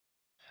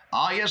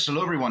Yes,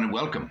 hello everyone and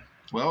welcome.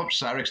 Well,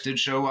 Cyrix did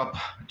show up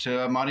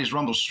to Marty's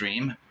Rumble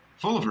stream,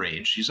 full of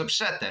rage. He's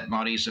upset that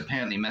Marty's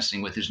apparently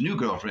messing with his new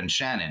girlfriend,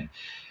 Shannon,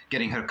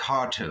 getting her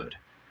car towed.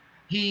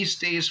 He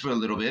stays for a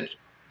little bit.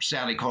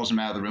 Sally calls him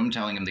out of the room,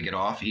 telling him to get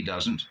off. He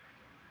doesn't.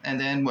 And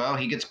then, well,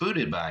 he gets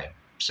booted by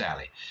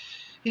Sally.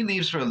 He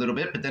leaves for a little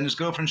bit, but then his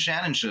girlfriend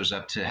Shannon shows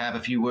up to have a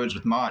few words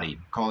with Marty,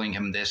 calling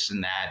him this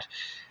and that.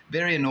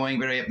 Very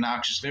annoying, very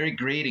obnoxious, very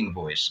grating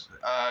voice.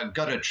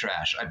 Gutter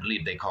trash, I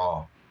believe they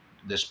call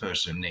this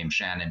person named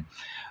Shannon.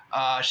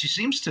 She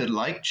seems to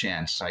like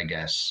Chance, I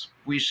guess.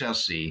 We shall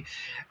see.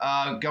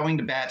 Going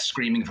to bat,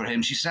 screaming for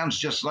him. She sounds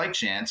just like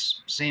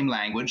Chance, same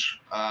language,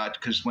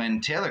 because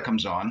when Taylor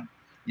comes on,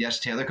 yes,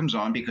 Taylor comes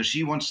on because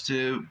she wants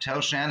to tell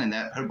Shannon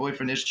that her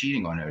boyfriend is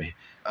cheating on her.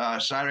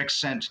 Cyrix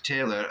sent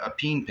Taylor a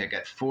peen pic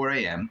at 4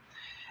 a.m.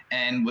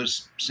 and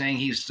was saying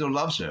he still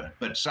loves her,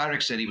 but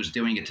Cyrix said he was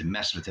doing it to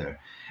mess with her.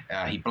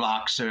 He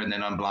blocks her and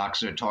then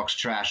unblocks her, talks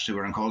trash to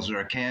her, and calls her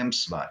a cam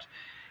slut.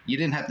 You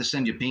didn't have to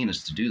send your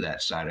penis to do that,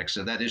 Cyrix,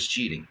 so that is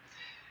cheating.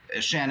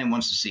 Shannon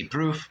wants to see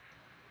proof.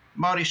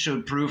 Marty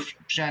showed proof.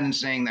 Shannon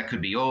saying that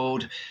could be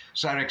old.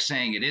 Cyrix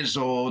saying it is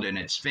old and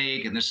it's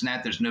fake and this and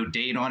that. There's no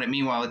date on it.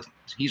 Meanwhile,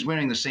 he's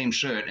wearing the same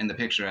shirt in the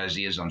picture as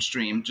he is on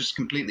stream. Just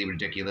completely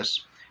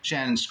ridiculous.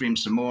 Shannon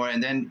screams some more,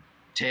 and then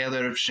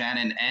Taylor,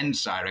 Shannon, and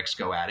Cyrix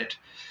go at it.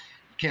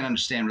 Can't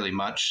understand really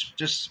much.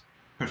 Just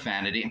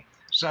profanity.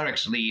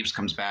 Cyrix leaves,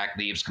 comes back,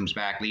 leaves, comes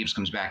back, leaves,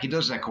 comes back. He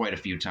does that quite a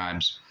few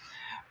times.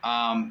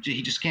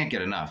 He just can't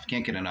get enough,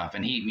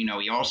 and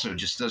he also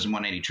just doesn't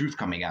want any truth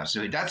coming out.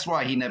 So that's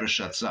why he never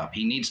shuts up.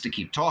 He needs to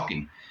keep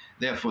talking.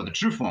 Therefore, the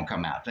truth won't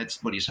come out.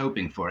 That's what he's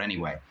hoping for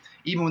anyway.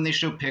 Even when they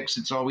show pics,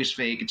 it's always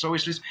fake.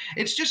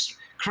 It's just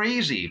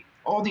crazy.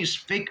 All these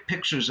fake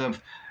pictures of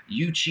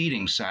you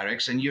cheating,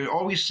 Cyrix, and you're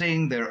always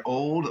saying they're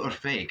old or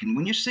fake. And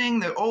when you're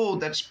saying they're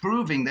old, that's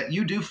proving that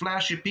you do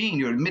flash your peen.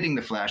 You're admitting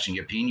to flashing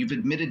your peen. You've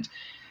admitted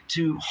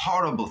to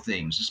horrible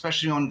things,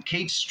 especially on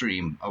Kate's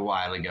stream a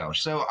while ago.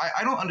 So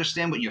I don't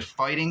understand what you're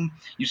fighting.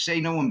 You say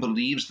no one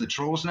believes the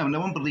trolls. No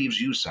one believes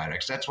you,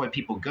 Cyrix. That's why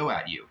people go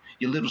at you.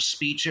 Your little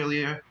speech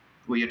earlier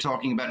where you're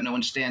talking about no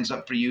one stands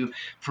up for you.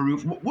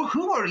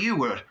 Who are you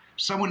where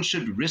someone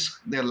should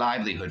risk their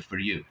livelihood for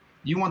you?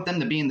 You want them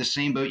to be in the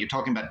same boat? You're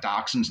talking about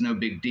dachshunds, no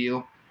big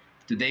deal.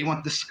 Do they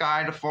want the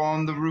sky to fall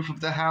on the roof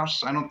of the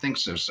house? I don't think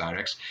so,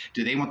 Cyrix.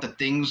 Do they want the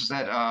things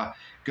that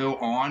go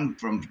on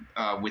from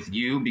with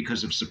you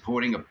because of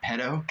supporting a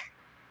pedo?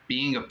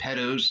 Being a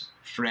pedo's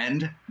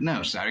friend? No,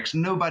 Cyrix,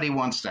 nobody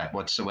wants that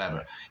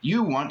whatsoever.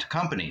 You want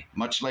company,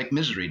 much like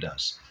Misery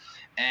does.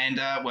 And,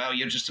 well,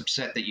 you're just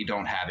upset that you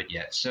don't have it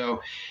yet.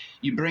 So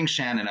you bring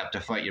Shannon up to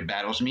fight your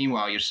battles.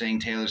 Meanwhile, you're saying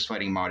Taylor's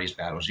fighting Marty's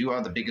battles. You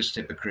are the biggest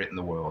hypocrite in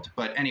the world.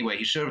 But anyway,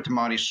 he showed up to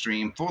Marty's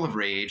stream full of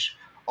rage,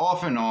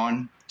 off and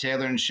on,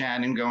 Taylor and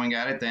Shannon going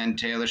at it, then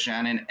Taylor,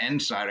 Shannon, and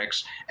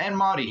Cyrix, and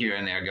Marty here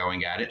and there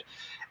going at it.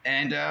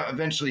 And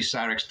eventually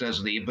Cyrix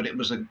does leave, but it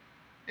was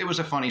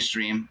a funny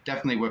stream.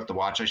 Definitely worth the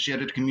watch. I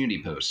shared it to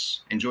community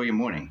posts. Enjoy your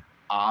morning.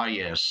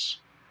 Yes.